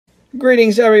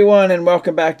Greetings everyone and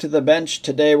welcome back to the bench.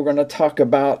 Today we're going to talk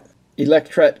about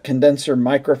Electret condenser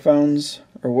microphones,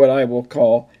 or what I will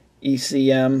call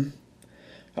ECM.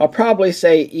 I'll probably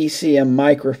say ECM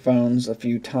microphones a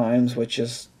few times, which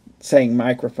is saying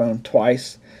microphone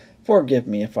twice. Forgive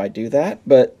me if I do that,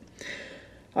 but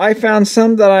I found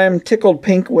some that I'm tickled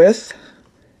pink with,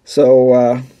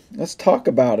 so let's talk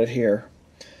about it here.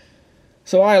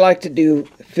 So I like to do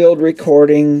field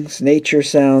recordings, nature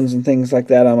sounds, and things like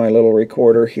that on my little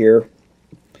recorder here.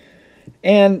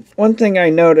 And one thing I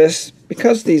notice,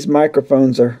 because these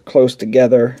microphones are close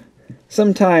together,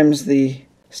 sometimes the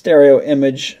stereo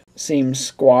image seems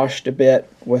squashed a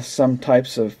bit with some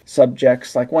types of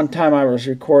subjects. Like one time I was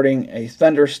recording a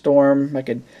thunderstorm. I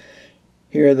could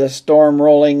hear the storm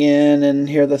rolling in and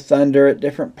hear the thunder at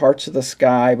different parts of the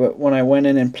sky, but when I went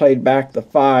in and played back the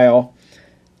file,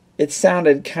 it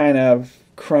sounded kind of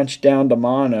crunched down to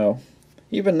mono,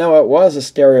 even though it was a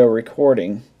stereo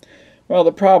recording. Well,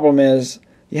 the problem is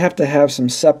you have to have some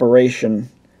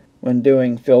separation when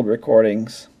doing field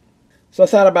recordings. So I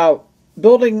thought about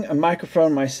building a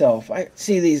microphone myself. I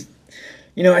see these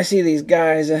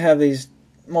guys that have these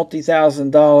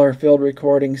multi-$1,000 field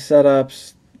recording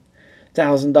setups,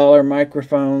 $1,000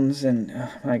 microphones, and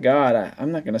oh my God,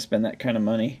 I'm not going to spend that kind of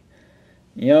money.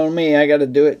 You know me, I got to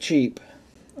do it cheap.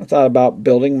 I thought about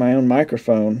building my own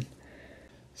microphone.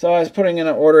 So I was putting in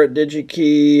an order at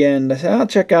DigiKey, and I said, I'll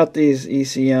check out these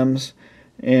ECMs.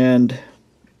 And,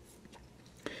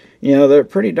 they're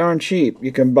pretty darn cheap.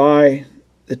 You can buy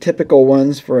the typical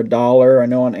ones for $1. I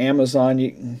know on Amazon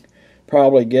you can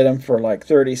probably get them for like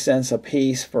 30 cents a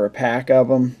piece for a pack of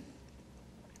them,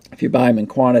 if you buy them in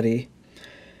quantity.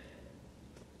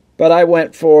 But I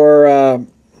went for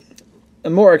a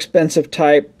more expensive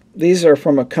type. These are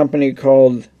from a company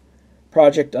called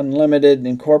Project Unlimited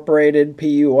Incorporated,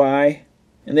 PUI,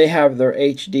 and they have their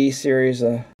HD series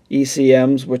of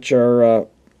ECMs, which are,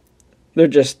 they're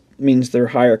just means they're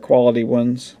higher quality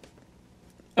ones.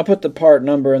 I'll put the part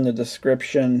number in the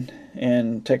description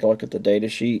and take a look at the data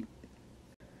sheet.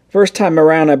 First time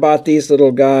around I bought these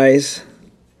little guys.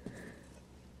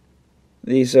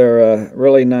 These are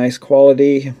really nice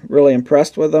quality, really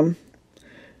impressed with them.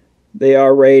 They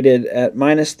are rated at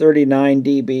 -39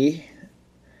 dB,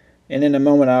 and in a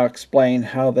moment I'll explain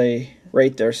how they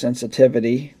rate their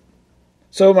sensitivity.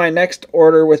 So my next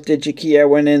order with DigiKey, I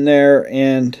went in there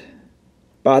and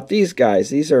bought these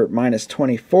guys. These are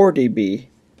 -24 dB,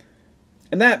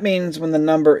 and that means when the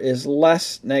number is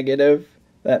less negative,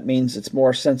 that means it's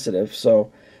more sensitive.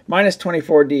 So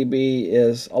 -24 dB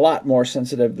is a lot more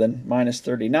sensitive than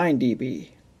 -39 dB.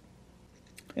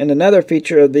 And another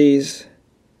feature of these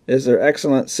is their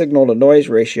excellent signal-to-noise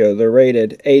ratio. They're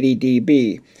rated 80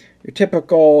 dB. Your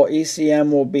typical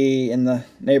ECM will be in the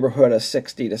neighborhood of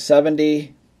 60 to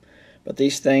 70, but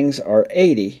these things are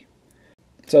 80.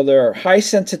 So their high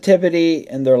sensitivity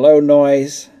and their low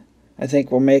noise, I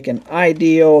think, will make an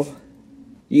ideal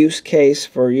use case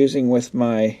for using with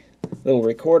my little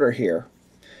recorder here.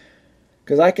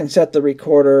 Because I can set the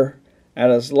recorder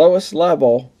at its lowest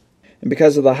level, and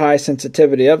because of the high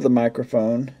sensitivity of the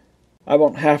microphone, I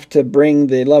won't have to bring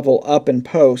the level up in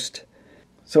post,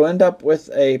 so end up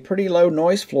with a pretty low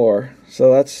noise floor.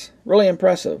 So that's really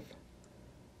impressive.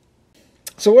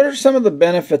 So what are some of the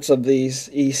benefits of these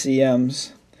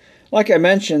ECMs? Like I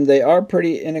mentioned, they are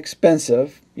pretty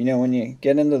inexpensive. When you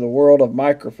get into the world of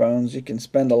microphones, you can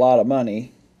spend a lot of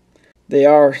money. They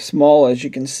are small, as you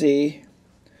can see.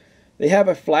 They have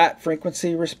a flat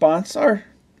frequency response, or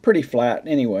pretty flat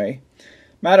anyway.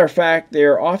 Matter of fact, they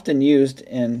are often used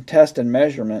in test and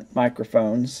measurement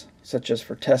microphones, such as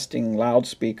for testing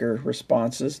loudspeaker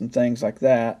responses and things like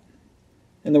that.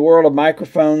 In the world of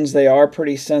microphones, they are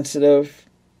pretty sensitive,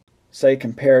 say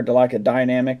compared to like a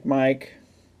dynamic mic,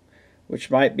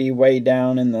 which might be way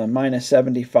down in the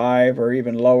 -75 or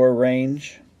even lower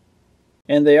range.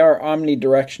 And they are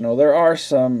omnidirectional. There are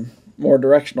some more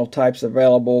directional types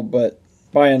available, but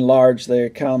by and large they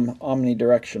come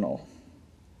omnidirectional.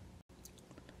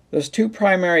 There's two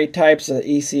primary types of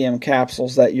ECM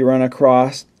capsules that you run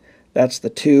across. That's the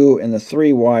 2 and the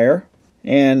 3 wire.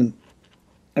 And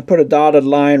I put a dotted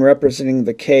line representing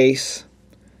the case,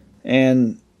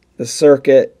 and the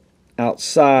circuit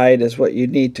outside is what you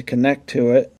need to connect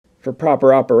to it for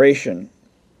proper operation.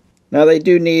 Now they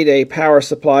do need a power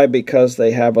supply because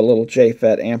they have a little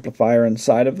JFET amplifier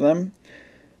inside of them.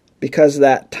 Because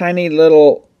that tiny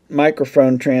little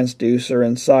microphone transducer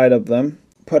inside of them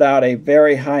put out a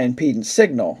very high impedance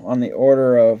signal on the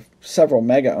order of several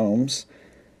mega ohms,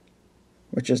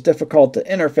 which is difficult to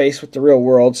interface with the real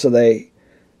world, so they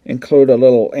include a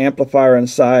little amplifier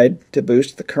inside to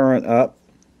boost the current up.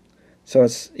 so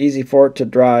it's easy for it to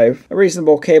drive a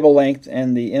reasonable cable length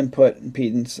and the input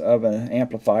impedance of an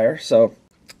amplifier. So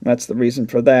that's the reason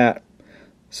for that.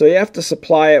 So you have to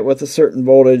supply it with a certain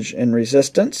voltage and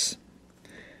resistance.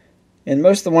 And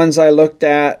most of the ones I looked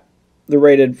at, they're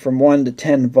rated from 1 to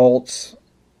 10 volts,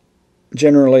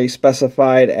 generally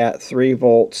specified at 3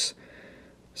 volts.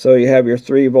 So you have your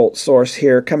 3 volt source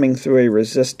here coming through a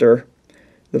resistor.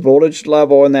 The voltage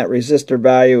level in that resistor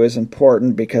value is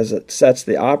important because it sets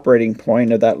the operating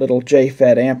point of that little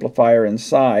JFET amplifier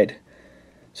inside.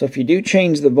 So if you do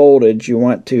change the voltage, you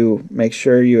want to make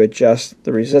sure you adjust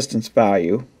the resistance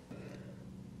value.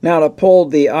 Now to pull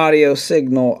the audio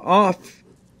signal off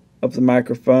of the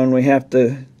microphone, we have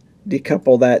to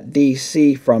decouple that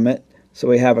DC from it. So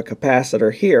we have a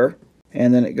capacitor here,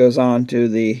 and then it goes on to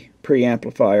the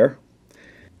preamplifier.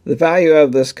 The value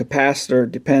of this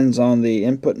capacitor depends on the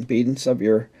input impedance of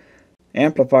your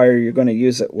amplifier you're going to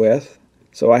use it with,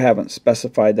 so I haven't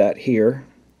specified that here.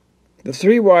 The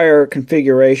 3-wire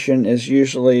configuration is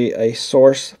usually a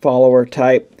source follower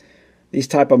type. These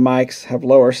type of mics have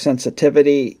lower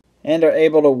sensitivity and are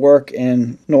able to work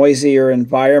in noisier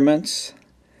environments.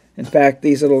 In fact,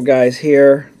 these little guys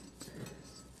here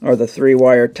are the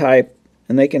 3-wire type,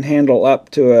 and they can handle up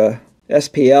to a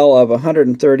SPL of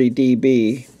 130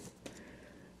 dB,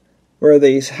 where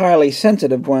these highly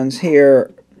sensitive ones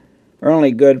here are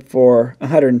only good for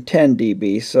 110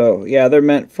 dB. So yeah, they're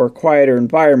meant for quieter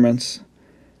environments,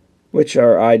 which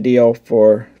are ideal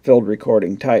for field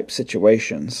recording type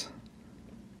situations.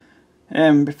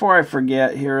 And before I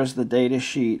forget, here is the data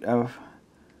sheet of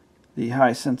the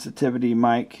high sensitivity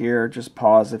mic here. Just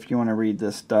pause if you want to read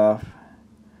this stuff.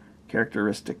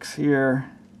 Characteristics here.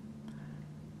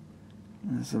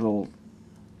 There's a little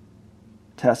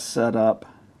test setup.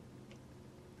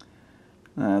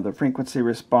 The frequency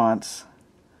response.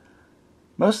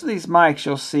 Most of these mics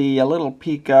you'll see a little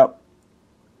peak up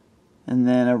and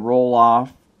then a roll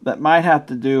off. That might have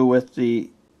to do with the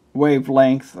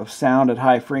wavelength of sound at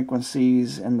high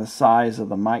frequencies and the size of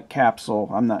the mic capsule.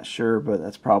 I'm not sure, but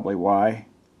that's probably why.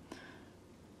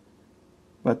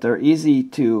 But they're easy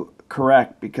to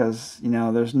correct because, you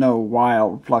know, there's no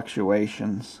wild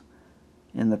fluctuations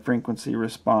in the frequency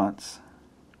response.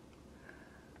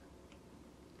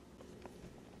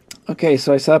 Okay,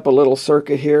 so I set up a little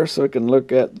circuit here so I can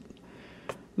look at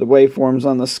the waveforms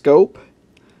on the scope.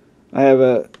 I have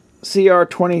a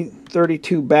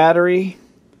CR2032 battery,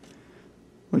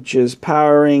 which is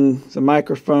powering the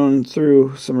microphone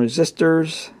through some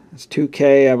resistors. It's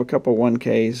 2K. I have a couple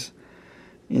 1Ks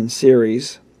in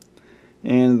series.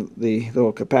 And the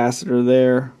little capacitor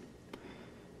there.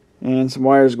 And some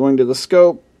wires going to the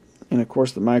scope. And of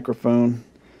course the microphone.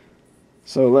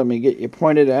 So let me get you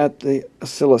pointed at the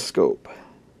oscilloscope.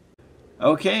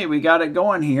 Okay, we got it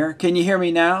going here. Can you hear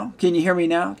me now? Can you hear me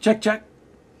now? Check, check.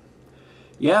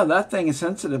 Yeah, that thing is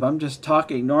sensitive. I'm just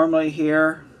talking normally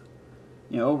here,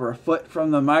 you know, over a foot from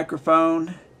the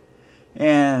microphone.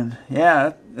 And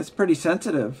yeah, it's pretty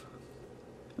sensitive.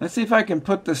 Let's see if I can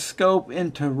put the scope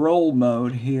into roll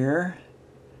mode here.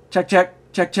 Check, check,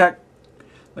 check, check.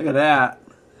 Look at that.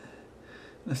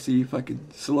 Let's see if I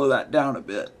can slow that down a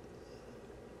bit.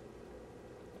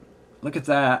 Look at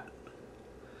that.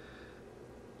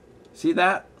 See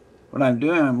that? What I'm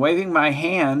doing, I'm waving my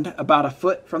hand about a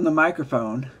foot from the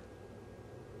microphone,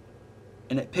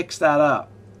 and it picks that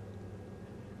up.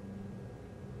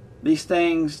 These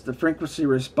things, the frequency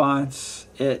response,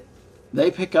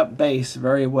 they pick up bass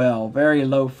very well, very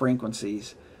low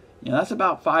frequencies. You know, that's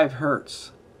about 5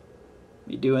 hertz.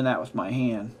 Me doing that with my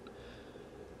hand.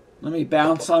 Let me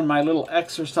bounce on my little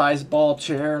exercise ball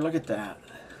chair. Look at that.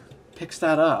 Picks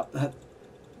that up. That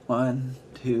 1,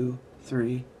 2,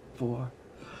 3, 4.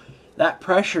 That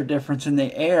pressure difference in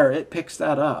the air, it picks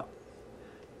that up.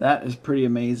 That is pretty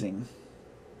amazing.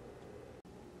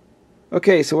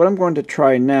 Okay, so what I'm going to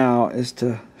try now is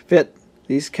to fit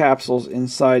these capsules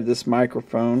inside this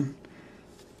microphone.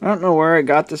 I don't know where I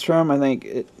got this from. I think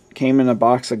it came in a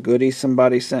box of goodies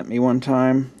somebody sent me one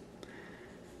time.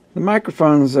 The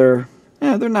microphones are,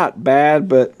 they're not bad,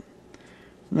 but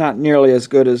not nearly as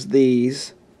good as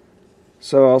these.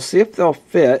 So I'll see if they'll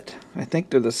fit. I think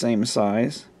they're the same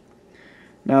size.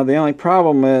 Now the only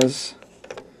problem is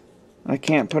I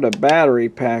can't put a battery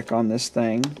pack on this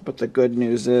thing, but the good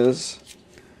news is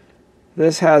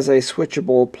this has a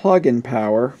switchable plug-in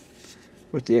power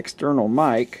with the external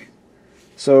mic.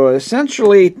 So it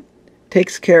essentially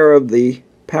takes care of the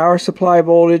power supply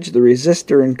voltage, the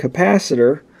resistor and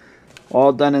capacitor,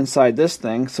 all done inside this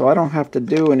thing, so I don't have to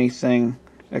do anything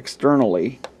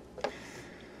externally.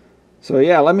 So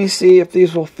yeah, let me see if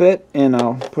these will fit and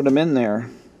I'll put them in there.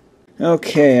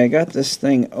 Okay, I got this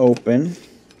thing open,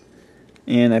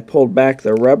 and I pulled back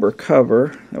the rubber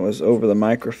cover that was over the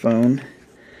microphone,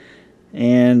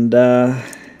 and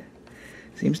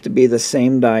seems to be the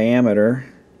same diameter.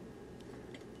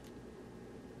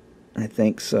 I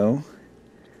think so.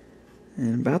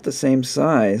 And about the same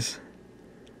size.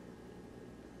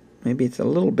 Maybe it's a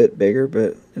little bit bigger,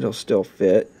 but it'll still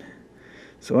fit.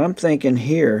 So I'm thinking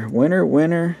here, winner,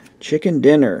 winner, chicken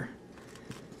dinner.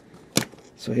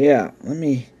 So yeah, let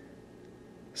me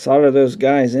solder those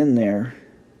guys in there.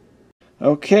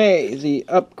 Okay, the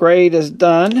upgrade is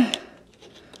done.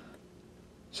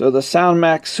 So the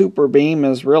SoundMax Super Beam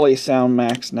is really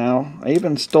SoundMax now. I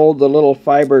even stole the little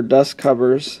fiber dust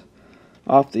covers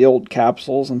off the old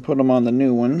capsules and put them on the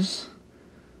new ones.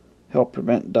 Help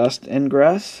prevent dust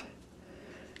ingress.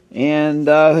 And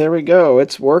there we go,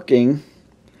 it's working.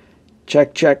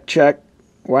 Check, check, check.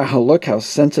 Wow, look how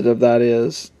sensitive that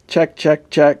is. Check, check,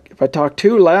 check. If I talk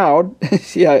too loud,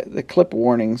 see how the clip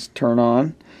warnings turn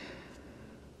on.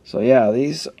 So yeah,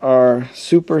 these are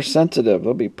super sensitive.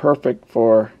 They'll be perfect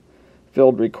for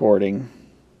field recording.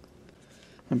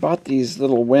 I bought these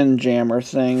little wind jammer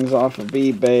things off of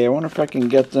eBay. I wonder if I can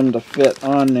get them to fit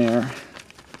on there.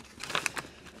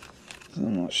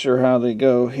 I'm not sure how they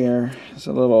go here. There's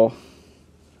a little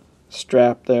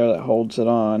strap there that holds it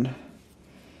on.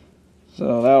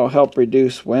 So that'll help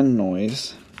reduce wind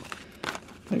noise.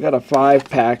 I got a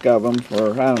 5-pack of them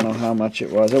for, I don't know how much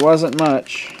it was. It wasn't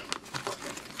much.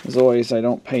 As always, I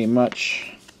don't pay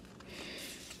much.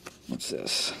 What's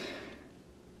this?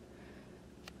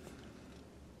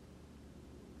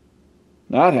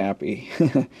 Not happy.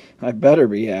 I better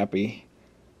be happy.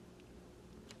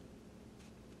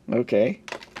 Okay.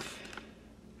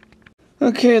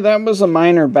 Okay, that was a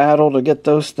minor battle to get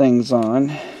those things on.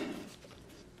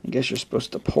 I guess you're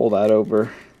supposed to pull that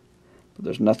over, but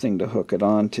there's nothing to hook it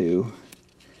onto.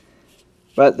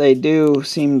 But they do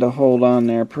seem to hold on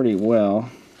there pretty well.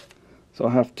 So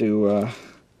I'll have to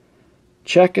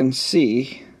check and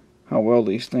see how well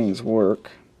these things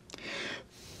work.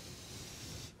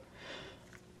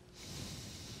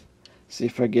 See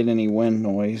if I get any wind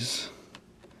noise.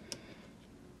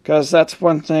 Because that's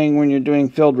one thing when you're doing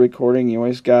field recording, you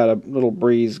always got a little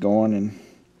breeze going, and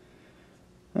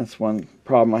that's one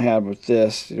problem I had with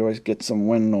this. You always get some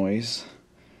wind noise.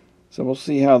 So we'll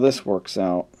see how this works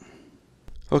out.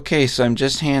 Okay, so I'm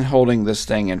just hand holding this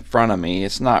thing in front of me.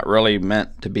 It's not really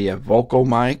meant to be a vocal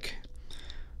mic,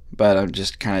 but I'm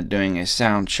just kind of doing a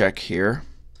sound check here.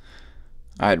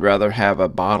 I'd rather have a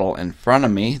bottle in front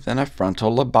of me than a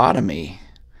frontal lobotomy.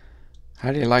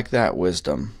 How do you like that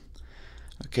wisdom?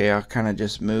 Okay, I'll kind of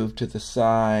just move to the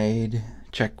side.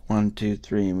 Check 1, 2,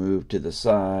 3. Move to the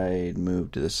side.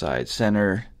 Move to the side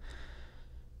center.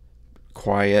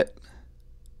 Quiet.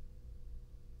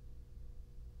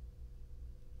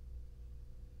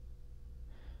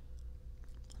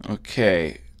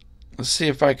 Okay, let's see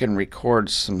if I can record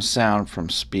some sound from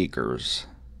speakers.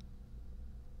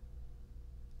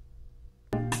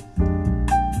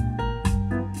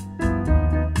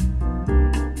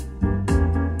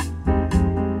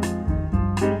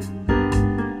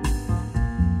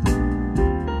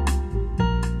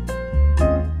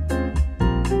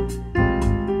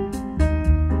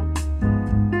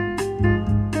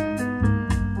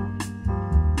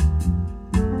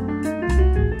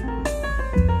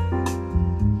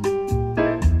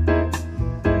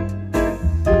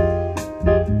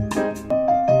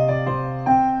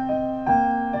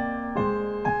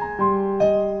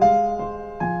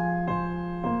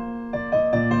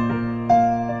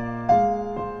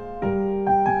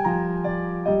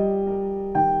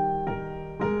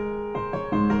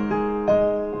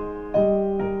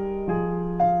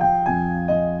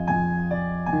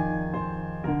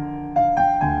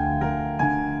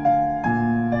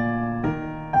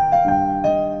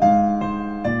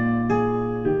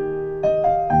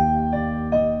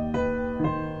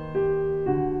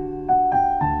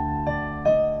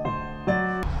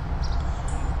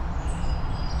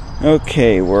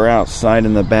 Okay, we're outside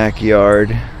in the backyard,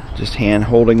 just hand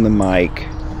holding the mic.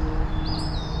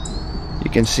 You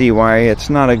can see why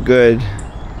it's not a good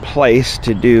place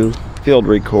to do field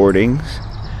recordings,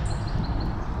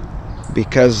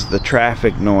 because of the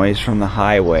traffic noise from the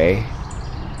highway.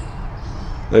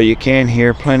 Though you can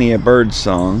hear plenty of bird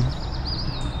song.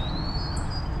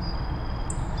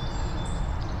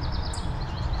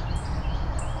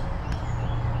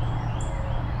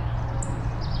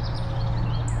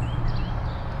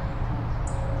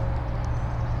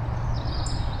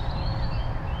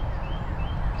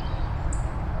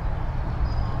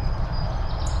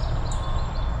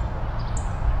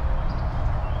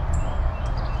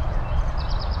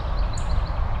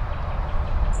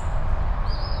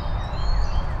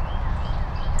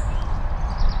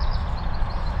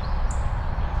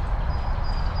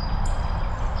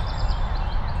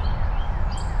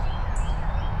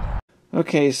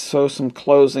 Okay, so some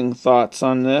closing thoughts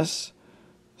on this.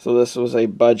 So this was a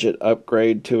budget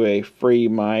upgrade to a free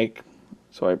mic.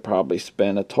 So I probably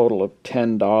spent a total of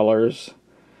 $10.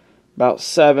 About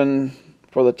 $7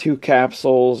 for the 2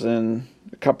 capsules, and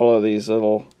a couple of these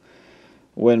little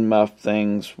wind muff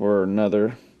things were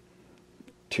another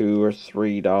 $2 or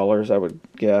 $3, I would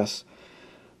guess.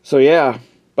 So yeah,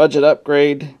 budget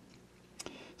upgrade.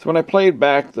 So when I played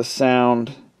back the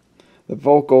sound, the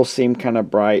vocals seem kind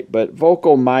of bright, but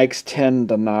vocal mics tend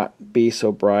to not be so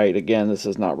bright. Again, this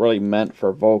is not really meant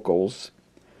for vocals,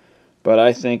 but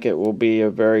I think it will be a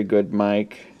very good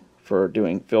mic for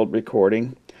doing field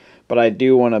recording. But I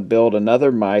do want to build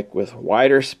another mic with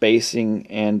wider spacing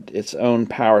and its own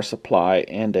power supply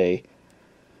and a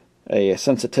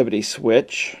sensitivity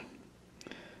switch.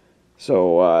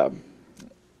 So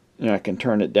I can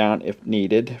turn it down if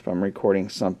needed, if I'm recording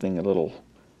something a little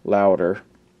louder.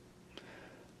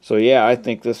 So yeah, I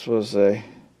think this was a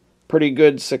pretty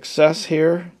good success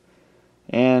here.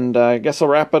 And I guess I'll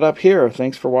wrap it up here.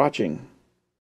 Thanks for watching.